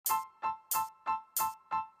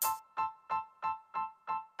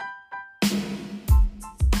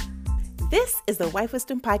This is the Wife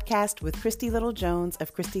Wisdom Podcast with Christy Little Jones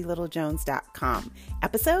of ChristyLittleJones.com,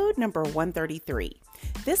 episode number 133.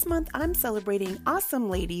 This month, I'm celebrating awesome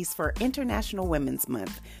ladies for International Women's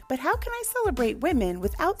Month. But how can I celebrate women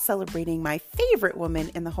without celebrating my favorite woman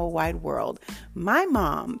in the whole wide world, my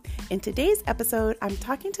mom? In today's episode, I'm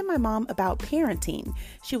talking to my mom about parenting.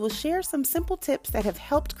 She will share some simple tips that have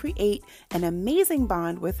helped create an amazing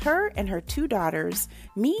bond with her and her two daughters,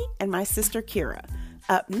 me and my sister Kira.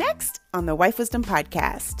 Up next on the Wife Wisdom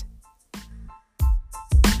Podcast.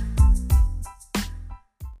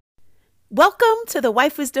 Welcome to the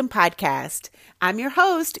Wife Wisdom Podcast. I'm your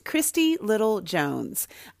host, Christy Little Jones.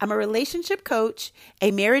 I'm a relationship coach, a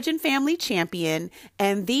marriage and family champion,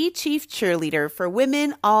 and the chief cheerleader for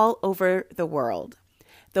women all over the world.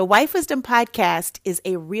 The Wife Wisdom Podcast is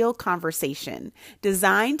a real conversation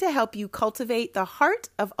designed to help you cultivate the heart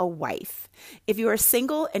of a wife. If you are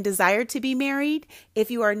single and desire to be married, if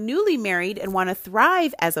you are newly married and want to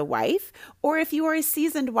thrive as a wife, or if you are a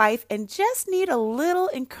seasoned wife and just need a little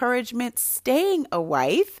encouragement staying a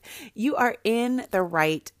wife, you are in the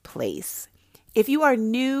right place. If you are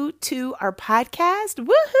new to our podcast,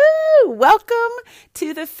 woohoo! Welcome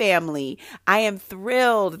to the family. I am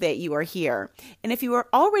thrilled that you are here. And if you are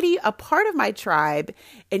already a part of my tribe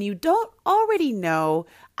and you don't already know,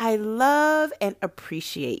 I love and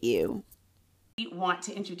appreciate you. I want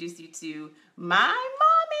to introduce you to my mommy.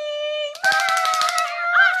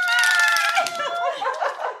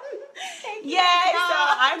 Yay! So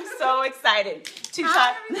I'm so excited to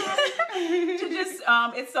talk.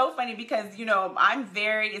 It's so funny because,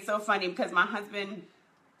 it's so funny because my husband,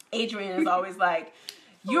 Adrian, is always like,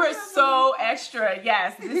 you're so extra.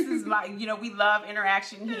 Yes, this is we love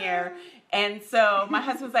interaction here. And so my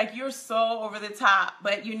husband's like, you're so over the top,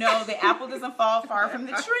 but the apple doesn't fall far from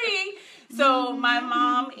the tree. So my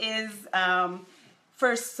mom is,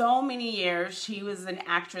 for so many years, she was an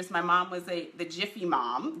actress. My mom was the Jiffy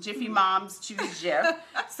mom. Jiffy moms choose Jif.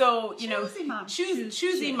 So, choosy mom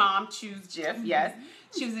choose Jif. Yes.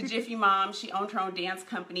 She was a Jiffy mom. She owned her own dance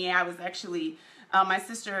company. I was actually, my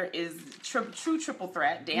sister is true triple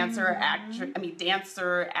threat, dancer, actress,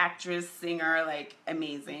 singer, like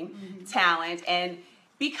amazing talent. And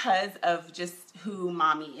because of just who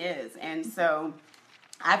mommy is. And so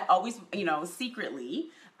I've always, secretly,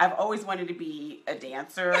 I've always wanted to be a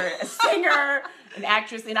dancer, a singer, an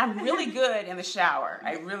actress, and I'm really good in the shower.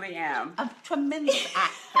 I really am. A tremendous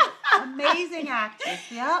actress. Amazing actress.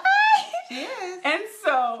 Yep. She is. And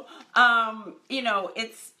so,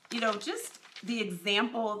 it's, just the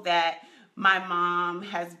example that my mom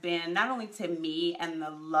has been, not only to me and the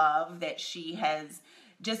love that she has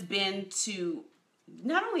just been to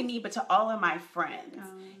not only me, but to all of my friends,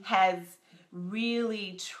 has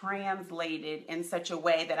really translated in such a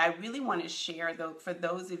way that I really want to share for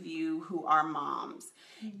those of you who are moms.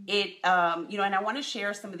 And I want to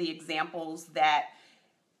share some of the examples that,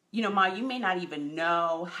 Ma, you may not even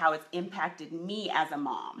know how it's impacted me as a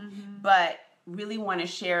mom, but really want to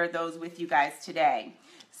share those with you guys today.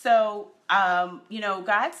 So,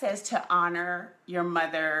 God says to honor your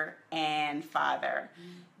mother and father.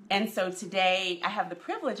 And so today I have the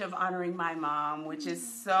privilege of honoring my mom, which is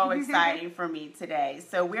so exciting for me today.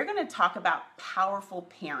 So we're going to talk about powerful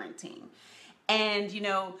parenting. And,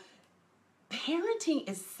 parenting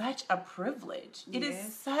is such a privilege. It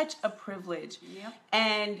is such a privilege. Yep.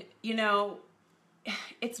 And,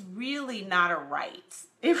 it's really not a right.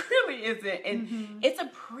 It really isn't. And it's a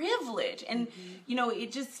privilege. And,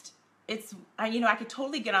 I could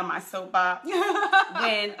totally get on my soapbox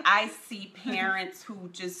when I see parents who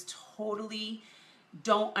just totally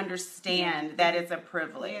don't understand that it's a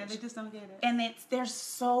privilege. Yeah, they just don't get it. And they're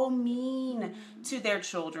so mean to their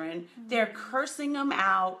children. They're cursing them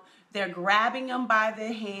out. They're grabbing them by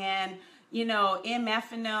the hand,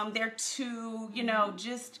 MFing them. They're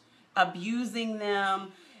just abusing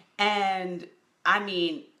them. And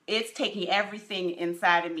it's taking everything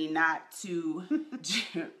inside of me not to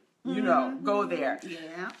go there.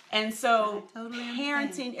 Yeah. And so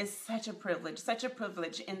parenting is such a privilege.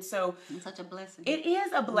 And so it's such a blessing. It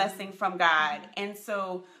is a blessing from God. And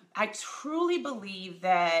so I truly believe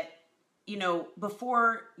that,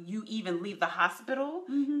 before you even leave the hospital,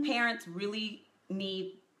 parents really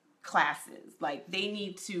need classes. Like they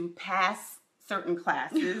need to pass certain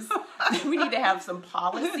classes. We need to have some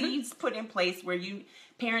policies put in place where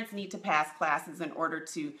parents need to pass classes in order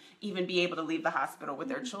to even be able to leave the hospital with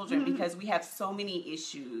their children, because we have so many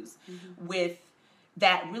issues with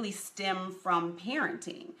that really stem from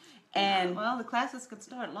parenting. And the classes could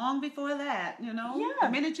start long before that, Yeah. The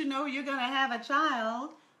minute you're going to have a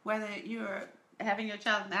child, whether you're having your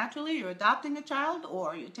child naturally, you're adopting a child,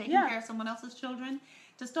 or you're taking care of someone else's children,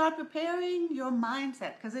 to start preparing your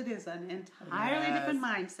mindset, because it is an entirely different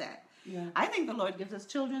mindset. Yeah. I think the Lord gives us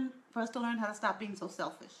children for us to learn how to stop being so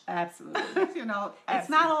selfish. Absolutely. It's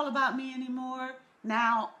not all about me anymore.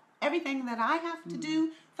 Now, everything that I have to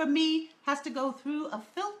do for me has to go through a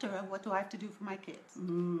filter of what do I have to do for my kids.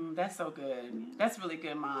 That's so good. That's really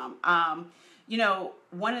good, Mom.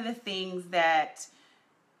 One of the things that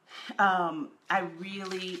I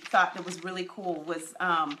really thought that was really cool was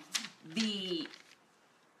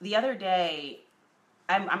the other day,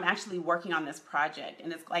 I'm actually working on this project,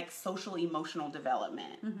 and it's like social emotional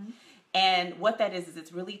development. Mm-hmm. And what that is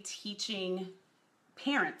it's really teaching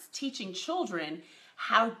parents, teaching children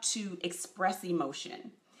how to express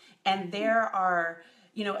emotion. And there are,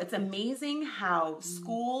 it's amazing how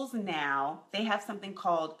schools now, they have something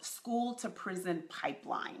called school to prison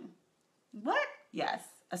pipeline. What? Yes,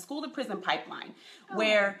 a school to prison pipeline,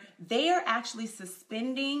 where they are actually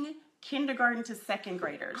suspending kindergarten to second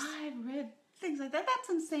graders. I've read things like that. That's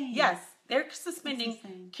insane. Yes, they're suspending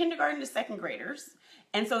kindergarten to second graders.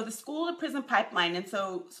 And so the school to prison pipeline, and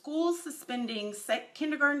so schools suspending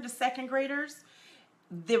kindergarten to second graders,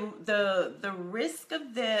 the risk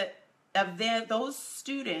of those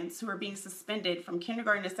students who are being suspended from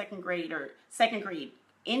kindergarten to second grade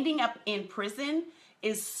ending up in prison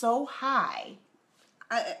is so high.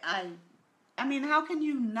 I mean, how can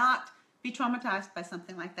you not be traumatized by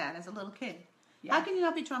something like that as a little kid? Yeah. How can you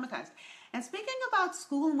not be traumatized? And speaking about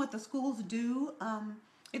school and what the schools do,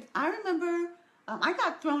 I remember I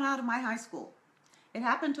got thrown out of my high school. It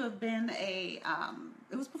happened to have been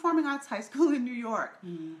it was Performing Arts High School in New York.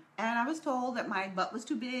 And I was told that my butt was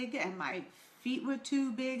too big and my feet were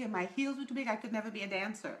too big and my heels were too big. I could never be a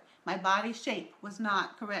dancer. My body shape was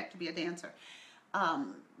not correct to be a dancer.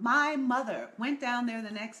 My mother went down there the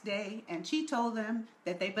next day and she told them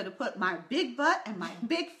that they better put my big butt and my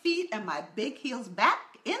big feet and my big heels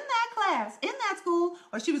back in that class, in that school,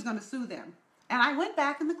 or she was going to sue them. And I went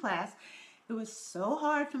back in the class. It was so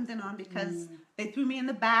hard from then on because they threw me in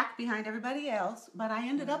the back behind everybody else, but I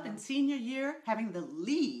ended up in senior year having the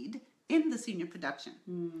lead in the senior production.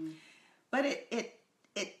 But it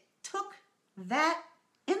took that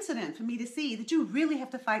incident for me to see that you really have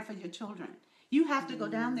to fight for your children. You have to go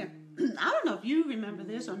down there. I don't know if you remember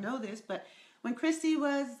this or know this, but when Christy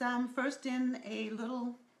was first in it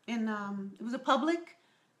was a public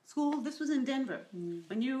school. This was in Denver.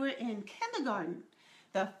 When you were in kindergarten,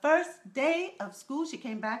 the first day of school, she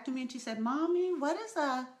came back to me and she said, "Mommy, what is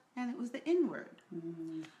a?" And it was the N-word.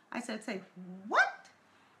 I said, "Say what?"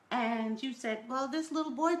 And you said, "Well, this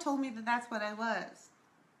little boy told me that that's what I was."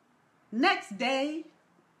 Next day,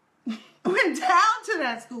 went down to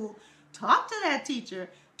that school, talked to that teacher,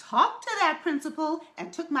 talked to that principal,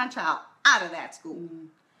 and took my child out of that school.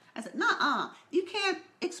 I said, "Nuh-uh. You can't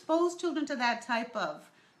expose children to that type of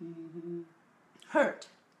hurt,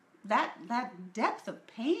 that depth of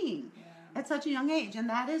pain at such a young age." And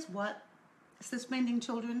that is what suspending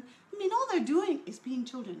children, I mean, all they're doing is being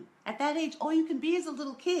children. At that age, all you can be is a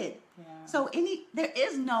little kid. So there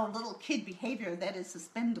is no little kid behavior that is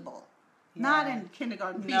suspendable. Not in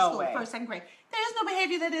kindergarten, preschool, first, second grade. There is no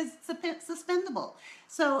behavior that is suspendable.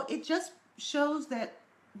 So it just shows that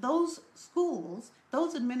those schools,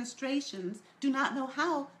 those administrations do not know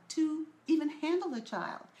how to even handle a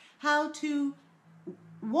child, how to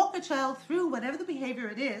walk a child through whatever the behavior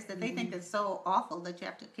it is that they think is so awful that you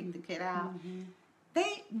have to kick the kid out.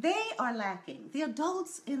 They are lacking. The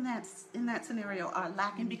adults in that scenario are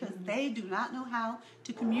lacking because they do not know how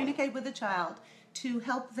to communicate with a child to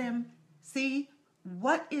help them see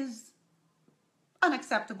what is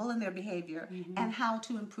unacceptable in their behavior and how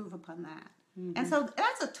to improve upon that. And so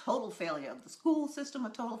that's a total failure of the school system,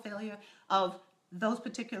 a total failure of those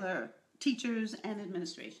particular teachers and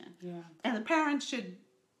administration. And the parents should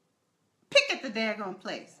pick at the daggone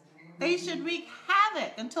place. They should wreak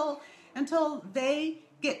havoc until they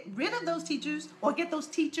get rid of those teachers or get those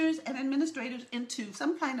teachers and administrators into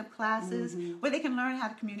some kind of classes where they can learn how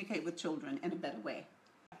to communicate with children in a better way.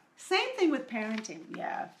 Same thing with parenting.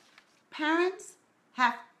 Parents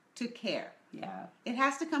have to care. It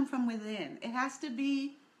has to come from within. It has to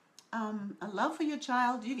be a love for your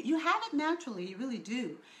child. You have it naturally. You really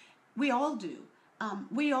do. We all do.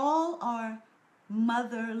 We all are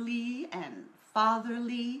motherly and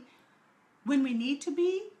fatherly when we need to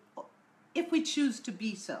be, if we choose to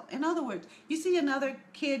be so. In other words, you see another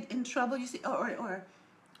kid in trouble, you see, or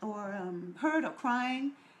hurt or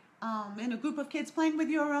crying, in a group of kids playing with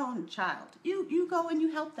your own child. You go and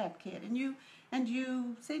you help that kid, and you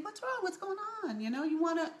say, "What's wrong? What's going on?" You know, you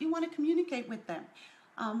wanna communicate with them.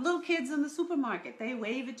 little kids in the supermarket, they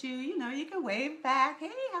wave at you. You know, you can wave back.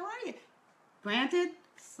 Hey, how are you? Granted,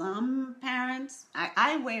 some parents,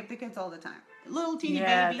 I wave the kids all the time. Little teeny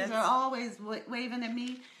babies are always waving at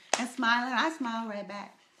me and smiling. I smile right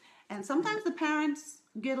back. And sometimes the parents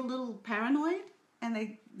get a little paranoid, and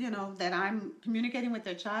they, you know, that I'm communicating with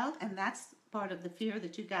their child, and that's part of the fear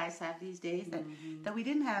that you guys have these days that we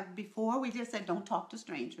didn't have before. We just said don't talk to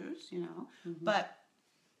strangers, you know. But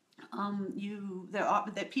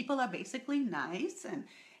that people are basically nice,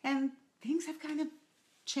 and things have kind of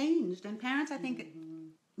changed, and parents, I think,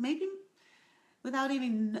 maybe not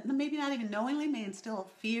even knowingly, may instill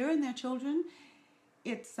fear in their children.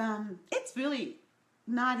 It's really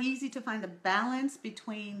not easy to find a balance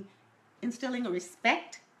between instilling a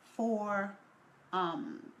respect for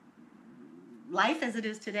life as it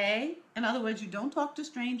is today. In other words, you don't talk to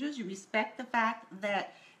strangers. You respect the fact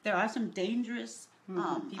that there are some dangerous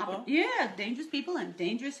people. Dangerous people and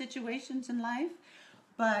dangerous situations in life.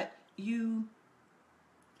 But you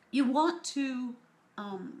want to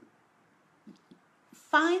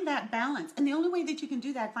find that balance. And the only way that you can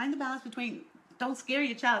do that, find the balance between don't scare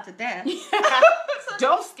your child to death.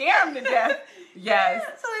 Don't scare them to death. Yes.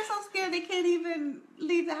 So they're so scared they can't even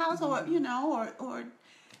leave the house, or you know,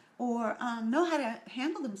 or know how to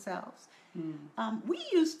handle themselves. We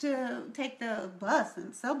used to take the bus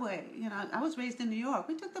and subway. You know, I was raised in New York.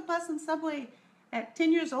 We took the bus and subway at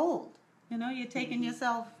 10 years old. You know, you're taking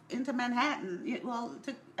yourself into Manhattan. It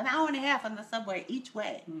took an hour and a half on the subway each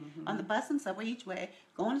way, on the bus and subway each way,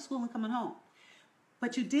 going to school and coming home.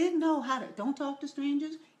 But you did know how to don't talk to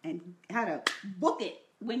strangers and how to book it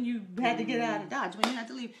when you had to get out of Dodge, when you had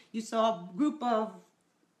to leave. You saw a group of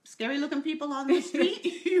scary-looking people on the street,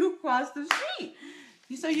 you crossed the street.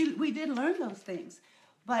 We did learn those things.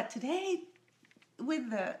 But today, with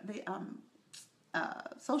the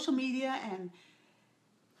social media, and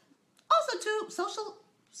also too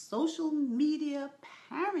social media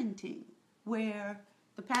parenting, where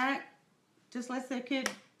the parent just lets their kid,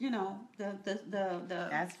 you know, the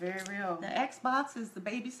that's very real. The Xbox is the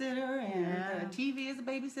babysitter, and the TV is the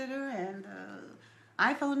babysitter, and the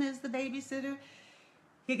iPhone is the babysitter.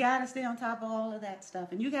 You got to stay on top of all of that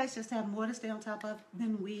stuff. And you guys just have more to stay on top of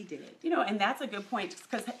than we did. You know, and that's a good point,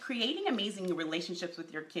 because creating amazing relationships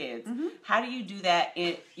with your kids, how do you do that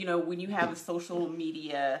you know, when you have a social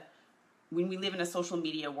media, when we live in a social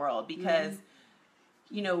media world? Because,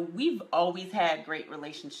 you know, we've always had great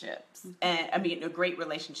relationships. And I mean, a great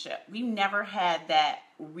relationship. We've never had that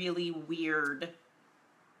really weird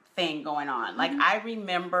thing going on. Like, I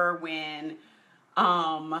remember when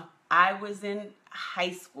I was in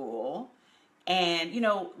high school, and, you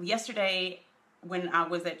know, yesterday when I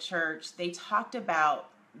was at church, they talked about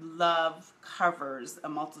love covers a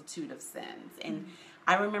multitude of sins. And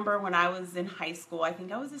I remember when I was in high school, I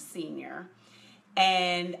think I was a senior,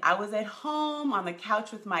 and I was at home on the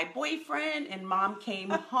couch with my boyfriend, and Mom came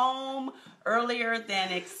home earlier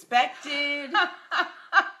than expected.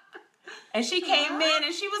 And she came in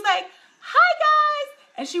and she was like, "Hi, guys."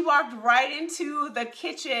 And she walked right into the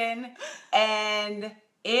kitchen, and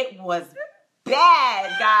it was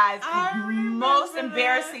bad, guys. Most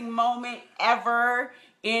embarrassing moment ever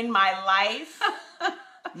in my life.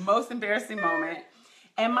 Most embarrassing moment.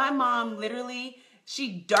 And my mom literally,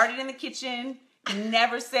 she darted in the kitchen,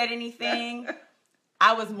 never said anything.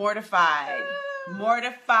 I was mortified.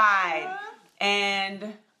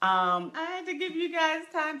 And I had to give you guys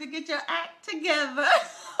time to get your act together.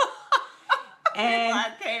 And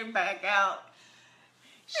I came back out.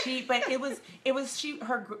 The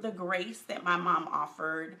grace that my mom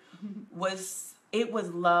offered was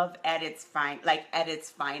love at its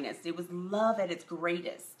finest. It was love at its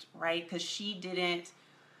greatest, right? Because you didn't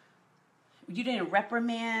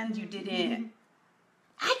reprimand, you didn't,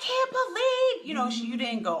 I can't believe, you know, you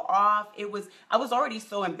didn't go off. I was already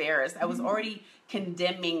so embarrassed. I was already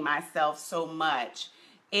condemning myself so much.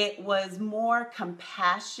 It was more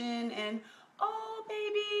compassion and, "Oh,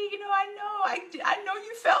 baby, you know, I know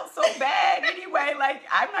you felt so bad anyway. Like,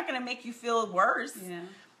 I'm not going to make you feel worse." Yeah.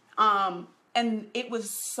 And it was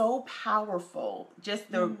so powerful,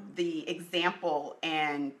 just the example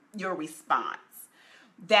and your response,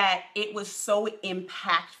 that it was so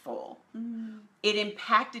impactful. It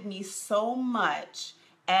impacted me so much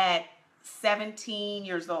at 17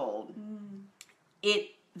 years old.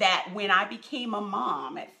 That when I became a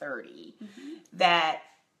mom at 30, that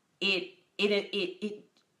it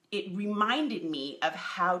reminded me of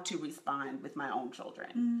how to respond with my own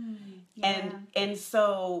children. And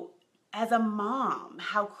so as a mom,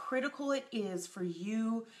 how critical it is for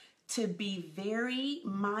you to be very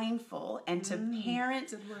mindful and to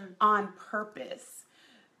parent on purpose,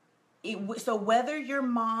 So whether your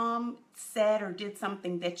mom said or did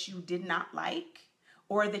something that you did not like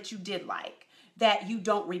or that you did like, that you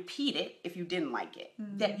don't repeat it if you didn't like it,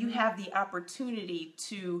 that you have the opportunity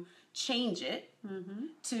to change it,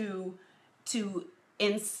 to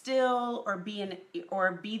instill or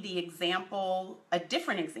be the example, a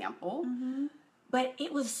different example. But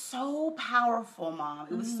it was so powerful, Mom.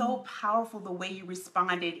 It was so powerful the way you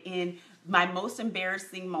responded in my most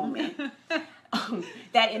embarrassing moment.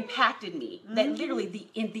 That impacted me. That literally the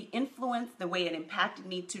influence, the way it impacted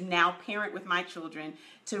me to now parent with my children,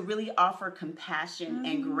 to really offer compassion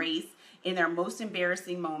and grace in their most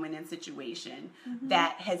embarrassing moment and situation,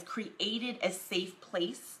 that has created a safe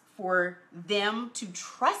place for them to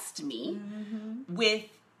trust me with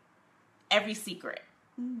every secret.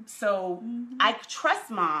 So I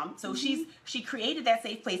trust Mom. So she created that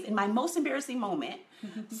safe place in my most embarrassing moment.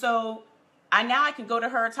 So I can go to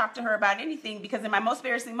her, talk to her about anything, because in my most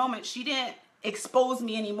embarrassing moment, she didn't expose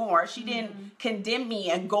me anymore. She didn't condemn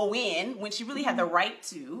me and go in when she really had the right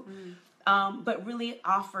to, but really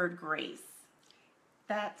offered grace.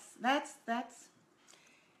 That's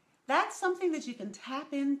something that you can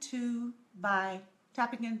tap into by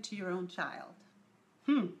tapping into your own child.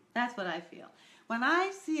 That's what I feel. When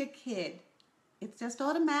I see a kid, it's just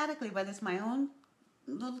automatically, whether it's my own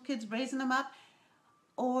little kids raising them up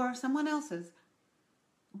or someone else's,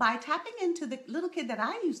 by tapping into the little kid that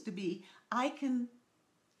I used to be, I can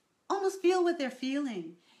almost feel what they're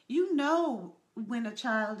feeling. You know when a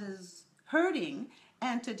child is hurting,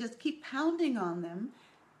 and to just keep pounding on them,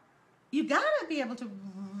 you gotta be able to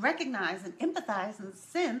recognize and empathize and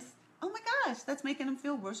sense, oh my gosh, that's making them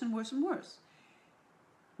feel worse and worse and worse.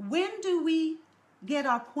 When do we get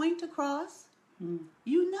our point across?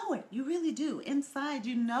 You know it. You really do. Inside,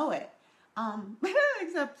 you know it.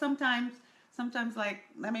 Except sometimes like,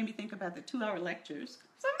 that made me think about the 2-hour lectures.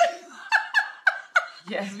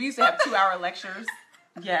 Yes, we used to have 2-hour lectures.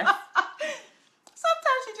 Yes.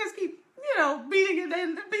 Sometimes you just keep, beating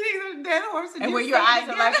the dead horse. And with your eyes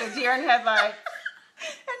are like a deer in headlights.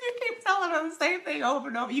 And you keep telling them the same thing over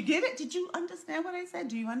and over. You get it? Did you understand what I said?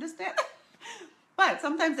 Do you understand? But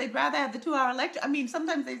sometimes they'd rather have the 2-hour lecture. I mean,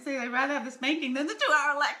 sometimes they say they'd rather have the spanking than the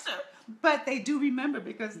 2-hour lecture. But they do remember,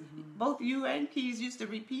 because both you and Keys used to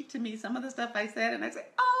repeat to me some of the stuff I said, and I say,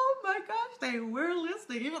 oh my gosh, they were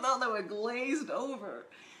listening, even though they were glazed over.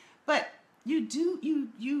 But you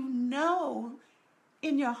know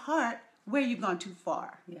in your heart where you've gone too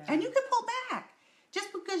far. Yeah. And you can pull back.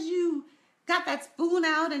 Just because you got that spoon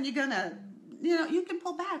out and you're gonna, you can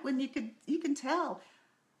pull back when you can tell,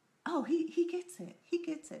 oh, he gets it. He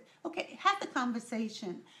gets it. Okay, have the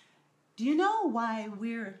conversation. Do you know why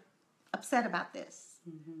we're upset about this?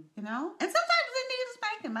 And sometimes they need a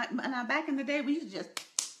spanking. Now, back in the day, we used to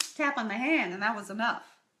just tap on the hand, and that was enough.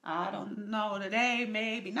 I don't know today,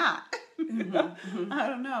 maybe not. I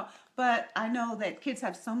don't know. But I know that kids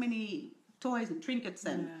have so many toys and trinkets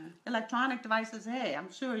and electronic devices. Hey,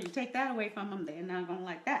 I'm sure you take that away from them, they're not going to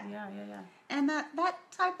like that. Yeah. And that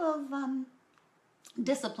type of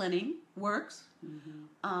disciplining works.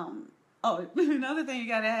 Another thing you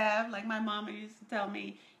got to have, like my mama used to tell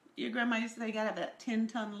me, your grandma used to say, you got to have that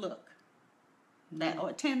 10-ton look. That,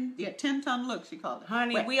 or 10-ton look, she called it.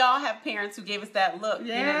 Honey, we all have parents who gave us that look.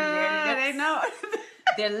 Yeah, they know.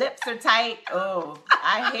 Their lips are tight. Oh,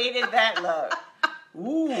 I hated that look.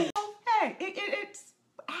 Ooh. Okay, it's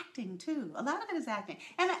acting too. A lot of it is acting,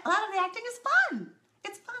 and a lot of the acting is fun.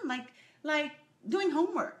 It's fun, like doing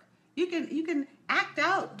homework. You can act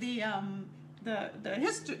out the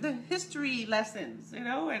history lessons,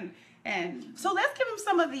 and so let's give them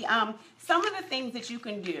some of the things that you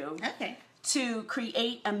can do. Okay. To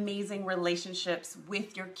create amazing relationships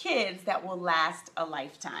with your kids that will last a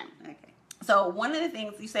lifetime. Okay. So one of the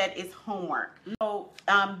things you said is homework. So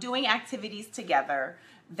doing activities together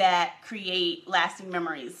that create lasting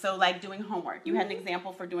memories. So like doing homework. You had an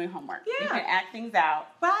example for doing homework. Yeah. You can act things out.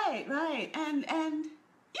 Right. And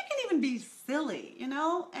you can even be silly, and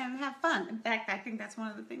have fun. In fact, I think that's one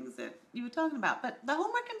of the things that you were talking about. But the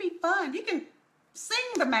homework can be fun. You can sing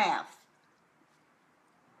the math.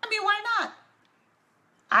 I mean, why not?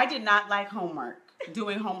 I did not like homework,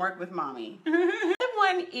 doing homework with Mommy. The other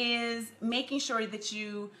one is making sure that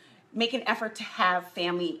you make an effort to have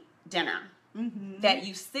family dinner. That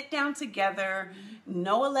you sit down together,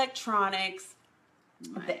 no electronics.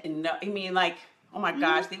 Right. Oh my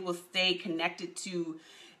gosh, they will stay connected to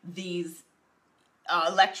these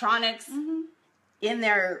electronics in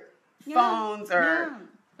their phones or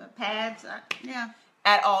the pads.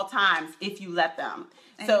 At all times if you let them.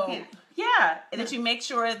 And so you Yeah, that you make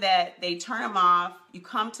sure that they turn them off. You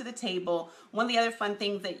come to the table. One of the other fun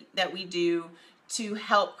things that we do to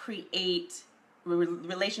help create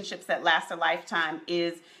relationships that last a lifetime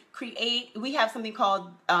is we have something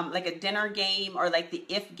called like a dinner game, or like the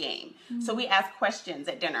if game. So we ask questions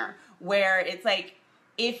at dinner where it's like,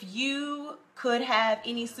 if you could have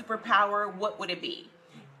any superpower, what would it be?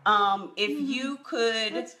 If you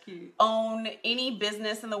could own any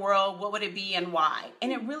business in the world, what would it be and why?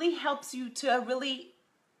 And it really helps you to really,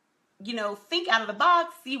 think out of the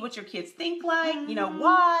box, see what your kids think like,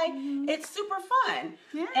 why. It's super fun.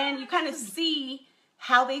 Yeah. And you kind of see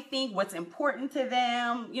how they think, what's important to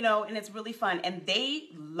them, and it's really fun. And they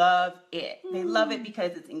love it. They love it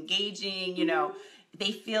because it's engaging,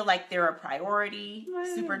 they feel like they're a priority.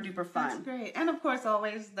 Super duper fun. That's great. And of course,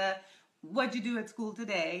 always what'd you do at school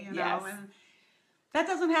today, Yes. and that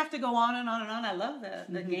doesn't have to go on and on and on. I love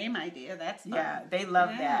the game idea. That's fun. Yeah, they love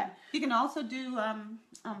that. You can also do,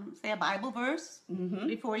 say, a Bible verse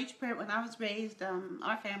before each prayer. When I was raised,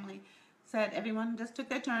 our family said everyone just took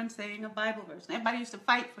their turn saying a Bible verse. And everybody used to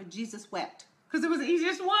fight for Jesus wept, because it was the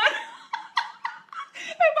easiest one.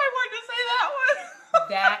 Everybody wanted to say that one.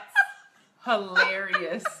 That's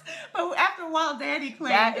hilarious. But after a while, Daddy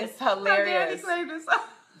claimed That it. is hilarious. Daddy claimed it.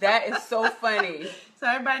 That is so funny. So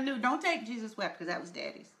everybody knew, don't take Jesus wept, because that was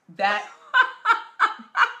Daddy's.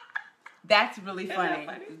 That's really funny.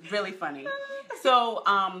 Really funny. So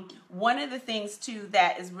one of the things too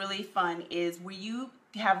that is really fun is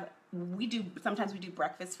sometimes we do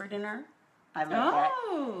breakfast for dinner. I love that.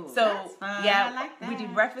 Oh, so that's fun. yeah, I like that. we do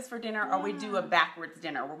breakfast for dinner, or we do a backwards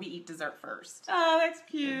dinner where we eat dessert first. Oh, that's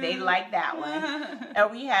cute. They like that one. Or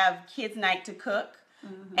we have kids' night to cook.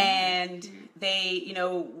 And they,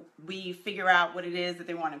 we figure out what it is that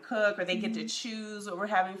they want to cook, or they get to choose what we're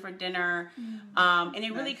having for dinner. And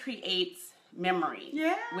it really creates memory,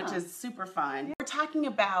 which is super fun. We're talking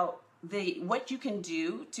about what you can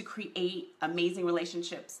do to create amazing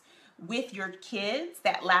relationships with your kids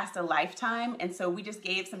that last a lifetime. And so we just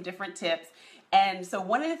gave some different tips. And so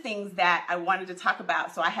one of the things that I wanted to talk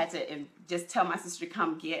about, so I had to just tell my sister to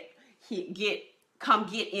come get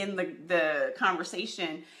in the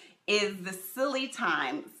conversation, is the silly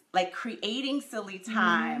times, like creating silly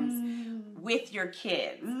times with your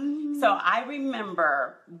kids. So I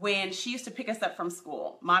remember when she used to pick us up from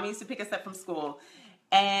school. Mommy used to pick us up from school,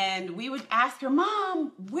 and we would ask her,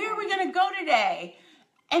 Mom, where are we going to go today?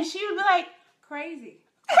 And she would be like, Crazy.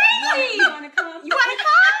 You want to come? You want to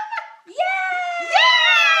come? Yay!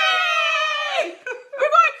 Yay!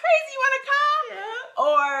 We're going crazy. You want to come? Yeah.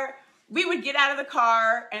 Or we would get out of the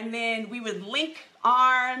car, and then we would link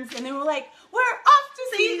arms, and then we're like, we're off to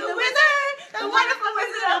see the wizard, the wonderful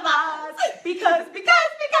Wizard of Oz, because the wizard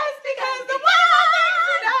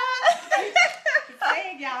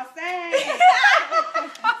Say it, y'all. Say it.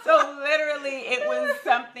 So literally, it was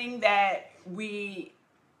something that we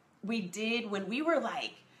did when we were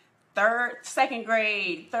like second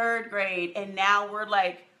grade, third grade, and now we're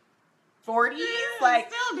like 40s,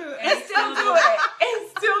 like still do it. And still do it. And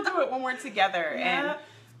still do it when we're together. Yeah.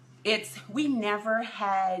 And we never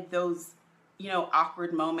had those,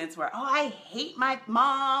 awkward moments where, oh, I hate my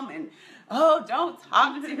mom, and oh, don't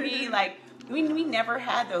talk to me. Like we never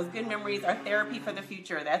had those. Good memories are therapy for the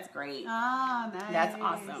future. That's great. Oh, nice. That's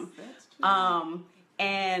awesome. That's true.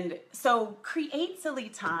 And so create silly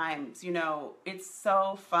times, it's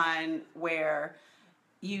so fun where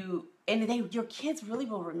your kids really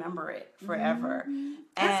will remember it forever.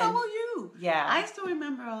 And And so will you. Yeah. I still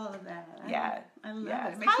remember all of that. I love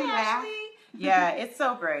it. It makes Hi, me laugh. Ashley. Yeah, it's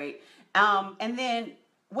so great. And then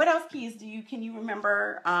what else, Keys, can you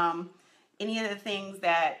remember any of the things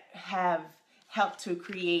that have helped to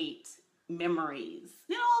create memories?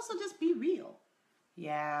 Also just be real.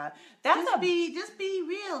 Yeah. Just be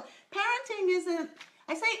real. Parenting isn't,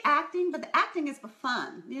 I say acting, but the acting is for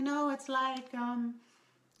fun. It's like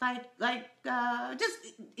just,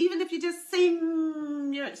 even if you just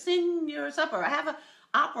sing your supper. I have an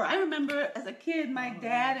opera. I remember as a kid, my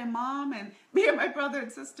dad and mom and me and my brother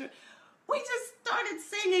and sister, we just started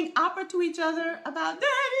singing opera to each other about,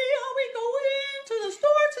 Daddy, are we going to the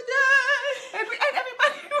store today? And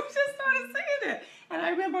everybody just started singing it. And I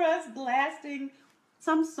remember us blasting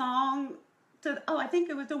some song I think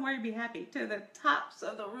it was Don't Worry, Be Happy, to the tops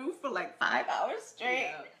of the roof for like 5 hours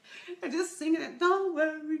straight. Yeah. And just singing it, don't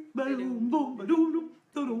worry, ba-doom, boom, ba-doom,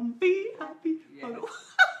 ba-doom, be happy. Yeah.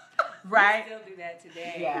 Right. We still do that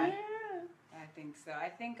today. Yeah. I think so. I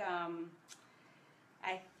think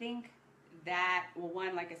that, well,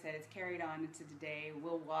 one, like I said, it's carried on into today.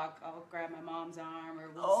 We'll walk, I'll grab my mom's arm, or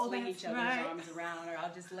we'll swing each other's arms around, or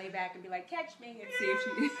I'll just lay back and be like, catch me, and see if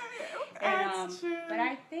she... That's true. But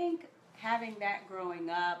I think having that growing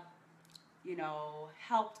up, you know,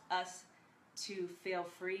 helped us to feel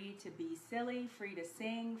free to be silly, free to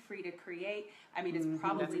sing, free to create. I mean, it's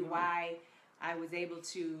probably why I was able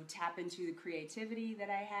to tap into the creativity that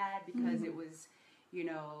I had, because it was, you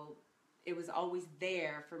know, it was always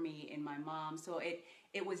there for me in my mom. So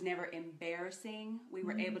it was never embarrassing. We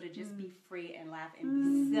were able to just be free and laugh and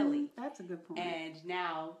be silly. That's a good point. And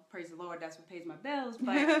now, praise the Lord, that's what pays my bills.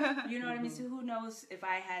 But you know what I mean? So who knows, if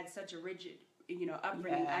I had such a rigid, you know,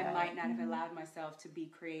 upbringing, I might not have allowed myself to be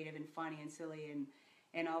creative and funny and silly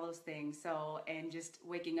and all those things. So, and just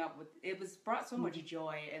waking up with, it was brought so much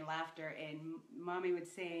joy and laughter. And Mommy would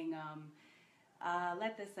sing,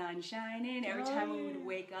 let the sun shine in every time we would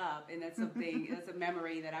wake up. And that's something, that's a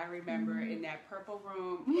memory that I remember in that purple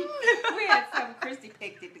room. We had some, Christy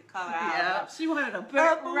picked it to color out. Yeah, she wanted a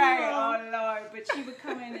purple Right, room. oh Lord. But she would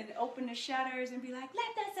come in and open the shutters and be like,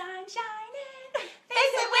 let the sun shine in.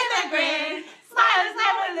 Face it with a grin, smiles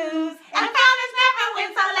never lose, and founders never win,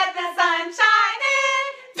 so let the sun shine in.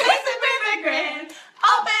 Face it with a grin,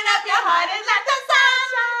 open up your heart and let the sun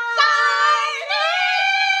shine in.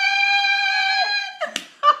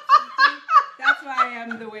 That's why I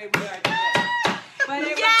am the way we are today. But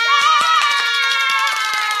it was,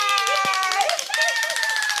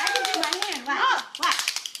 I can do my hand. Watch.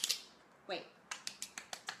 Watch. Wait.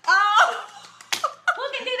 Oh, Who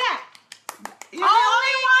can do that?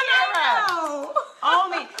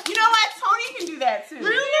 only. You know what? Tony can do that too.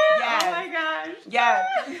 Really? Yes. Oh my gosh. Yes.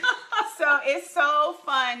 So it's so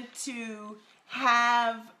fun to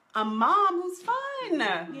have a mom who's fun.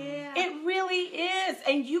 Yeah. It really is.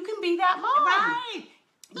 And you can be that mom. Right.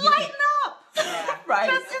 Lighten up. Yeah. Right.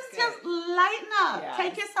 Just lighten up. Yes.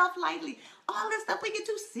 Take yourself lightly. All this stuff, we get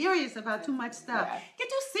too serious about too much stuff. Yeah. Get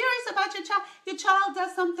too serious about your child. Your child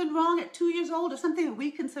does something wrong at 2 years old, or something that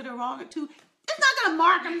we consider wrong at 2. It's not going to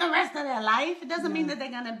mark them the rest of their life. It doesn't mean that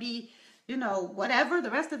they're going to be, you know, whatever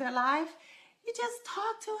the rest of their life. You just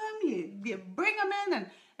talk to them. You bring them in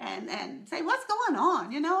and say, what's going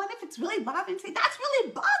on, you know? And if it's really bothering, say, that's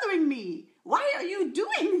really bothering me. Why are you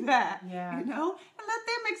doing that? Yeah. You know? And let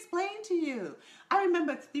them explain to you. I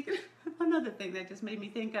remember speaking, another thing that just made me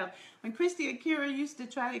think of, when Christy and Kira used to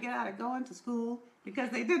try to get out of going to school because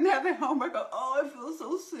they didn't have their homework. Oh, I feel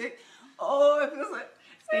so sick. Oh, I feel so...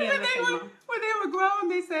 And when they were grown,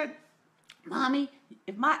 they said, Mommy,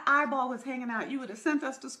 if my eyeball was hanging out, you would have sent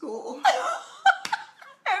us to school.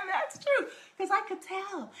 And that's true, because I could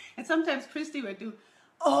tell. And sometimes Christy would do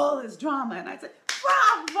all this drama, and I'd say,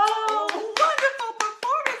 bravo, wonderful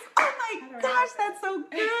performance. Oh my gosh, that's so good.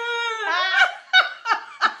 I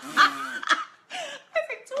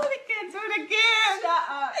said, do it again. Shut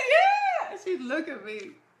up. Yeah. She'd look at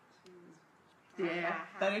me. Yeah,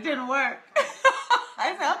 but it didn't work.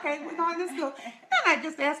 I said, okay, we're going to school. And I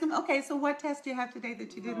just asked him, okay, so what test do you have today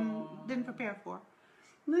that you didn't prepare for?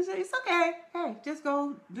 And they said, it's okay. Hey, just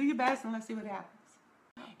go do your best and let's see what happens.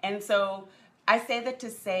 And so I say that to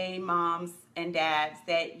say, moms and dads,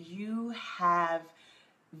 that you have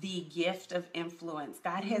the gift of influence.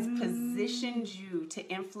 God has positioned you to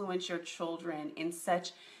influence your children in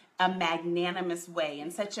such a magnanimous way,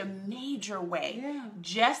 in such a major way,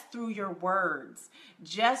 just through your words,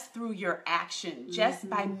 just through your action, just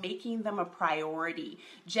by making them a priority,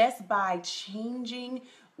 just by changing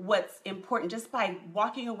what's important, just by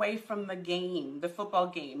walking away from the game, the football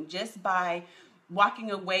game, just by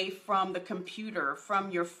walking away from the computer,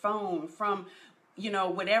 from your phone, from, you know,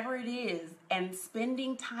 whatever it is, and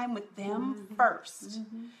spending time with them first.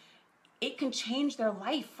 It can change their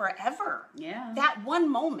life forever. Yeah. That one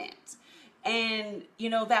moment. And,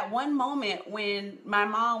 you know, that one moment when my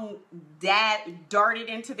mom, dad darted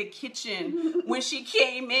into the kitchen when she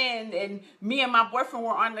came in and me and my boyfriend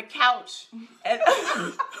were on the couch. And,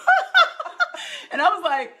 and I was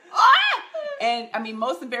like, ah! And I mean,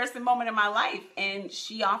 most embarrassing moment in my life. And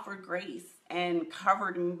she offered grace and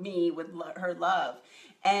covered me with her love.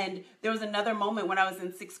 And there was another moment when I was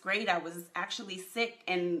in 6th grade. I was actually sick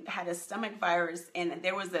and had a stomach virus. And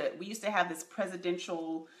we used to have this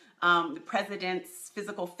the president's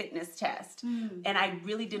physical fitness test. And I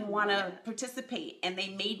really didn't want to participate. And they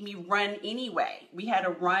made me run anyway. We had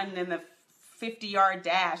a run in the 50-yard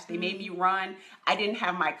dash. They made me run. I didn't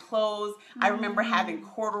have my clothes. I remember having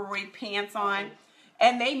corduroy pants on.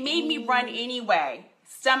 And they made me run anyway.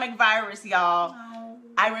 Stomach virus, y'all.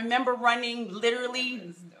 I remember running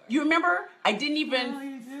literally, you remember?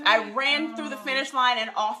 I ran through the finish line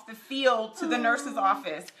and off the field to the nurse's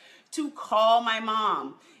office to call my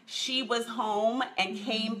mom. She was home and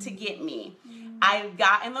came to get me. I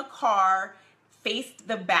got in the car, faced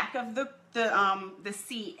the back of the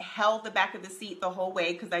seat, held the back of the seat the whole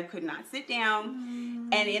way because I could not sit down.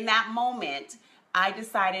 And in that moment, I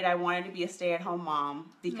decided I wanted to be a stay-at-home mom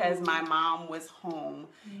because my mom was home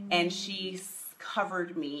and she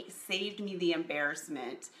covered me, saved me the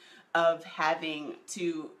embarrassment of having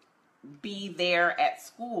to be there at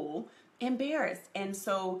school embarrassed. And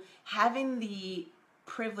so having the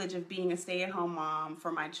privilege of being a stay-at-home mom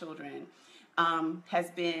for my children has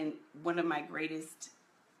been one of my greatest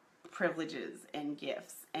privileges and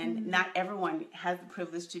gifts. And not everyone has the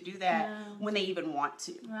privilege to do that when they even want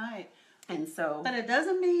to. Right. And so... But it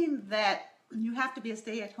doesn't mean that you have to be a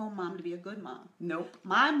stay-at-home mom to be a good mom. Nope.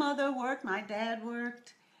 My mother worked, my dad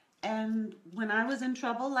worked, and when I was in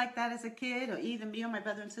trouble like that as a kid, or either me or my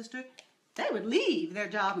brother and sister, they would leave their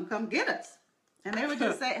job and come get us. And they would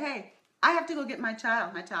just say, hey, I have to go get my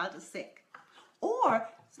child. My child is sick. Or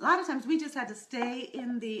a lot of times we just had to stay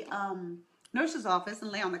in the nurse's office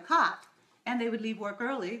and lay on the cot, and they would leave work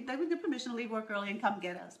early. They would get permission to leave work early and come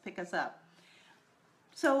get us, pick us up.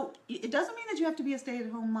 So it doesn't mean that you have to be a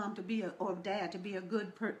stay-at-home mom to be or dad to be a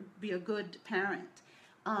good parent.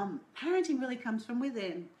 Parenting really comes from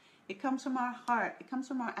within. It comes from our heart. It comes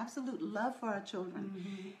from our absolute love for our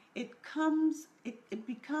children. It comes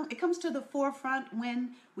to the forefront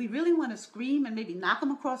when we really want to scream and maybe knock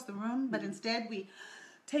them across the room, but instead we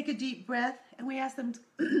take a deep breath and we ask them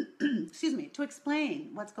to explain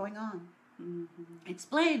what's going on.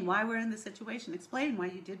 Explain why we're in this situation. Explain why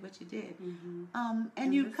you did what you did.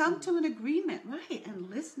 And you come to an agreement, right? And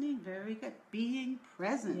listening, very good. Being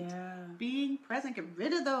present. Yeah. Being present. Get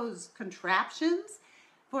rid of those contraptions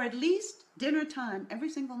for at least dinner time every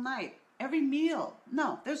single night, every meal.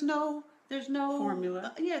 No, there's no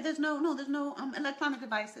formula. There's no electronic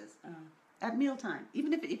devices at mealtime.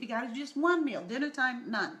 Even if you got to do just one meal, dinner time,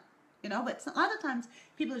 none. You know, but a lot of times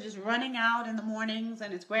people are just running out in the mornings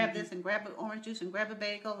and it's grab this and grab an orange juice and grab a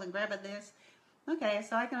bagel and grab a this. Okay,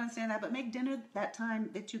 so I can understand that, but make dinner that time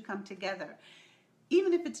that you come together.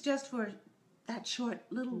 Even if it's just for that short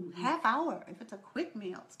little half hour, if it's a quick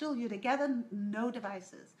meal, still you're together, no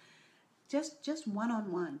devices. Just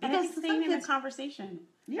one-on-one. And I think staying in the conversation.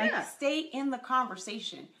 Yeah. Like, stay in the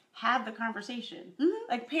conversation. Have the conversation.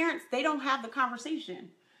 Like parents, they don't have the conversation.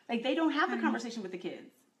 Like they don't have the conversation with the kids.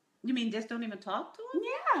 You mean just don't even talk to them?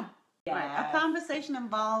 Yeah. Right. A conversation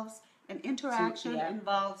involves an interaction,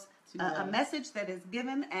 involves a message that is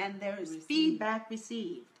given, and there is feedback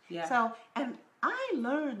received. Yeah. So, and I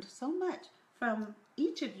learned so much from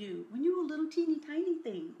each of you when you were little teeny tiny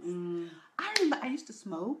things. I remember I used to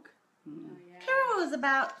smoke. Carol was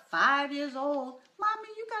about 5 years old. Mommy,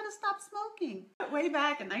 you got to stop smoking. Way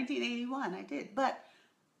back in 1981, I did. But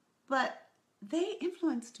they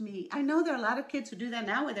influenced me. I know there are a lot of kids who do that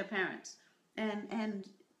now with their parents. And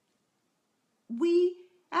we,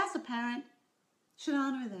 as a parent, should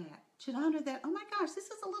honor that. Should honor that, oh my gosh, this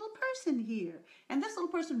is a little person here. And this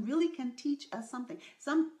little person really can teach us something.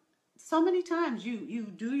 So many times you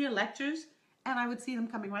do your lectures, and I would see them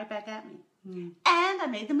coming right back at me. And I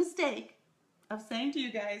made the mistake of saying to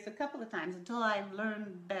you guys a couple of times until I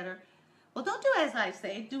learned better, well, don't do as I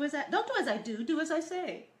say, don't do as I do as I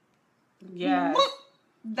say. Yeah.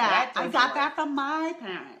 I got that from my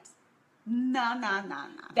parents. No.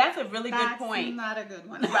 That's a really good point. That's not a good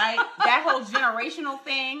one. Right? That whole generational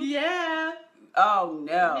thing. Yeah. Oh,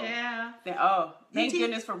 no. Yeah. Oh, thank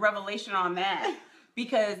goodness for revelation on that.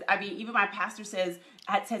 Because, I mean, even my pastor says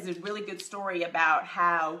a really good story about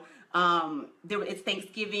how it's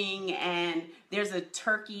Thanksgiving and there's a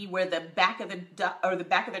turkey where the back of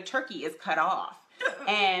the turkey is cut off.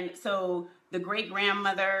 And so the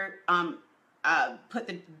great-grandmother put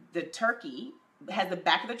the turkey, has the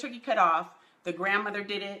back of the turkey cut off. The grandmother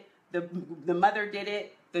did it. The mother did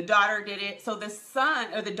it. The daughter did it. So the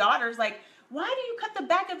son or the daughter's like, why do you cut the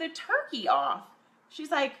back of the turkey off? She's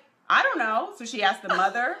like, I don't know. So she asked the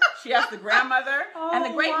mother, she asked the grandmother, and the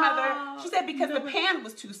great-mother. She said because the pan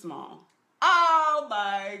was too small. Oh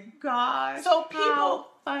my gosh. So people,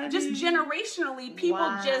 just generationally,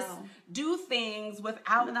 people just do things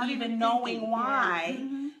without even knowing why.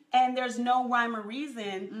 Yeah. And there's no rhyme or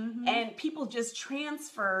reason. And people just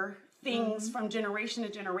transfer things from generation to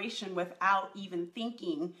generation without even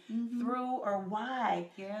thinking through or why.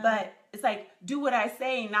 Yeah. But it's like, do what I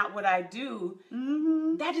say, not what I do.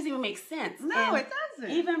 That doesn't even make sense. No, and it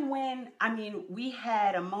doesn't. Even when, we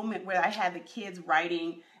had a moment where I had the kids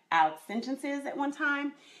writing out sentences at one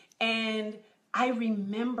time. And I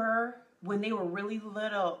remember when they were really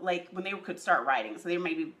little, like when they could start writing. So they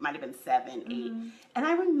might have been 7, 8. And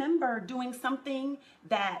I remember doing something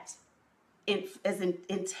that,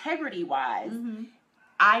 integrity wise,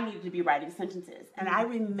 I needed to be writing sentences. And I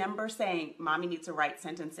remember saying, Mommy needs to write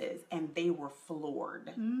sentences. And they were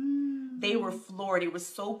floored. They were floored. It was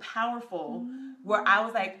so powerful where I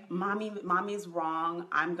was like, Mommy's wrong.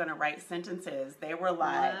 I'm going to write sentences. They were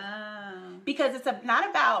like, because it's not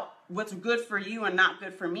about what's good for you and not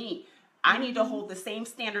good for me. I need to hold the same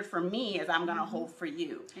standard for me as I'm going to hold for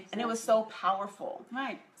you. Exactly. And it was so powerful.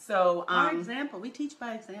 Right. So, our example, we teach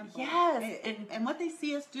by example. Yes. And what they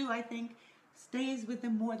see us do, I think, stays with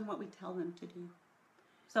them more than what we tell them to do.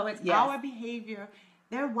 So it's our behavior.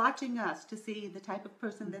 They're watching us to see the type of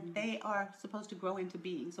person that they are supposed to grow into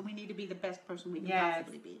being. So we need to be the best person we can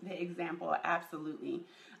possibly be. The example, absolutely.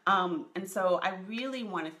 And so I really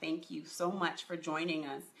want to thank you so much for joining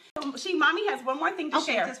us. Mommy has one more thing to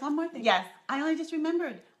share. Just one more thing. Yes. I only just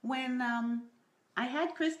remembered when I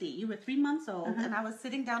had Christy. You were 3 months old, and I was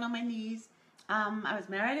sitting down on my knees. I was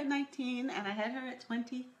married at 19, and I had her at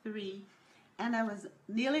 23. And I was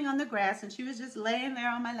kneeling on the grass, and she was just laying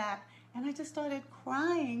there on my lap. And I just started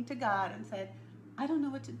crying to God and said, I don't know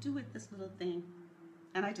what to do with this little thing.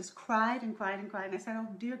 And I just cried and cried and cried. And I said, oh,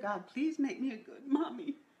 dear God, please make me a good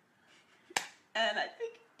mommy. And I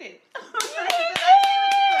think it did.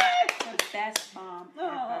 The best mom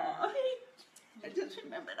ever. I just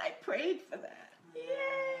remembered I prayed for that.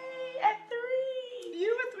 Yay! At 3.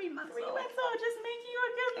 You were 3 months old. 3 months old, just making you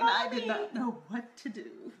a good and mommy. I did not know what to do.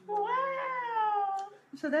 Wow.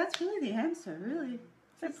 So that's really the answer, really.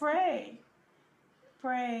 To pray.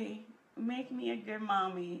 Pray. Make me a good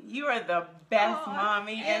mommy. You are the best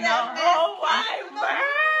mommy in the whole wide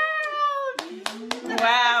world.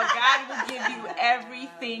 Wow. God will give you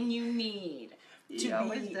everything you need to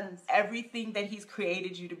be everything that He's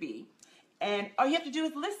created you to be. And all you have to do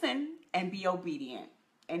is listen and be obedient.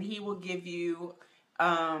 And He will give you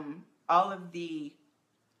all of the,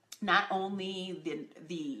 not only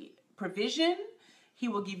the provision, He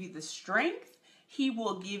will give you the strength. He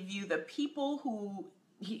will give you the people who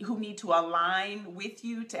need to align with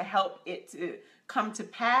you to help it to come to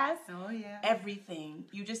pass. Oh, yeah. Everything.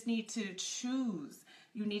 You just need to choose.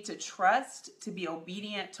 You need to trust, to be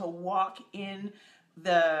obedient, to walk in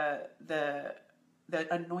the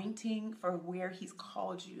anointing for where He's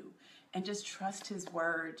called you. And just trust His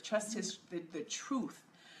word. Trust the truth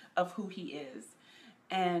of who He is.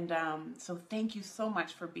 And so thank you so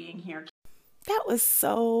much for being here. That was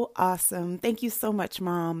so awesome. Thank you so much,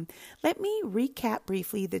 Mom. Let me recap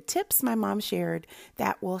briefly the tips my mom shared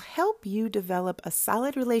that will help you develop a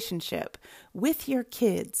solid relationship with your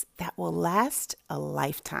kids that will last a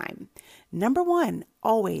lifetime. Number 1,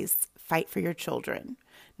 always fight for your children.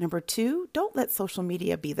 Number 2, don't let social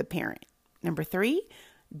media be the parent. Number 3,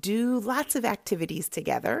 do lots of activities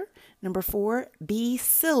together. Number 4, be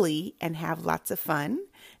silly and have lots of fun.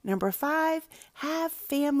 Number 5, have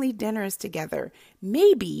family dinners together.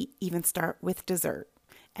 Maybe even start with dessert.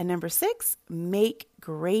 And number 6, make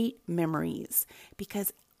great memories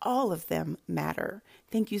because all of them matter.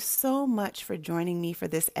 Thank you so much for joining me for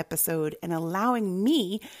this episode and allowing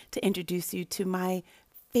me to introduce you to my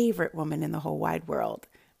favorite woman in the whole wide world,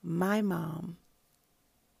 my mom.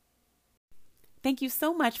 Thank you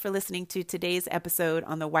so much for listening to today's episode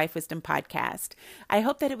on the Wife Wisdom Podcast. I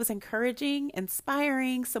hope that it was encouraging,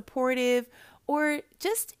 inspiring, supportive, or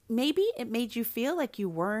just maybe it made you feel like you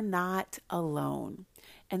were not alone.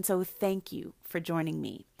 And so thank you for joining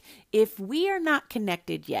me. If we are not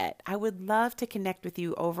connected yet, I would love to connect with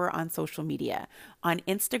you over on social media, on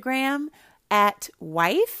Instagram at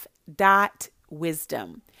wife.wisdom.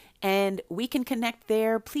 And we can connect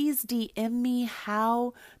there. Please DM me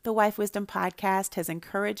how the Wife Wisdom Podcast has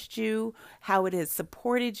encouraged you, how it has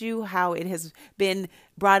supported you, how it has been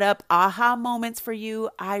brought up aha moments for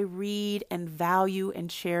you. I read and value and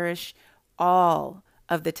cherish all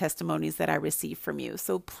of the testimonies that I receive from you.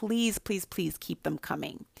 So please, please, please keep them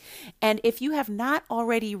coming. And if you have not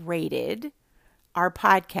already rated our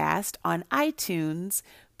podcast on iTunes,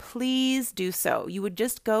 please do so. You would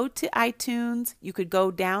just go to iTunes. You could go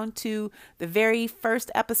down to the very first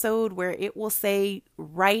episode where it will say,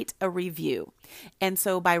 write a review. And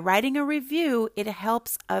so by writing a review, it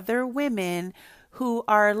helps other women who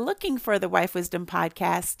are looking for the Wife Wisdom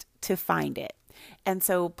Podcast to find it. And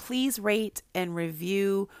so please rate and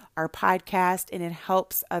review our podcast, and it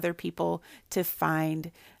helps other people to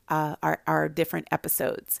find our different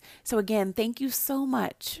episodes. So again, thank you so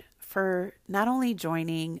much for not only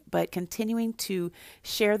joining, but continuing to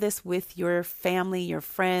share this with your family, your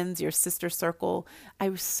friends, your sister circle.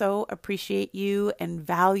 I so appreciate you and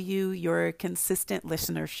value your consistent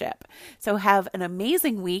listenership. So have an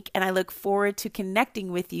amazing week, and I look forward to connecting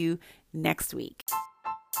with you next week.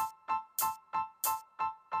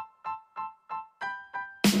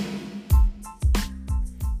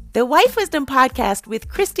 The Wife Wisdom Podcast with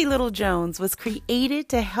Christy Little Jones was created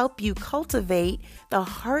to help you cultivate the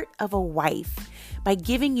heart of a wife by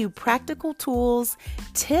giving you practical tools,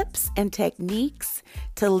 tips, and techniques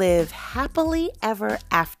to live happily ever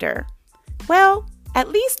after. Well, at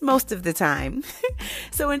least most of the time.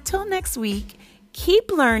 So until next week,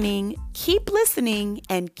 keep learning, keep listening,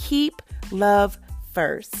 and keep love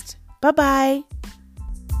first. Bye-bye.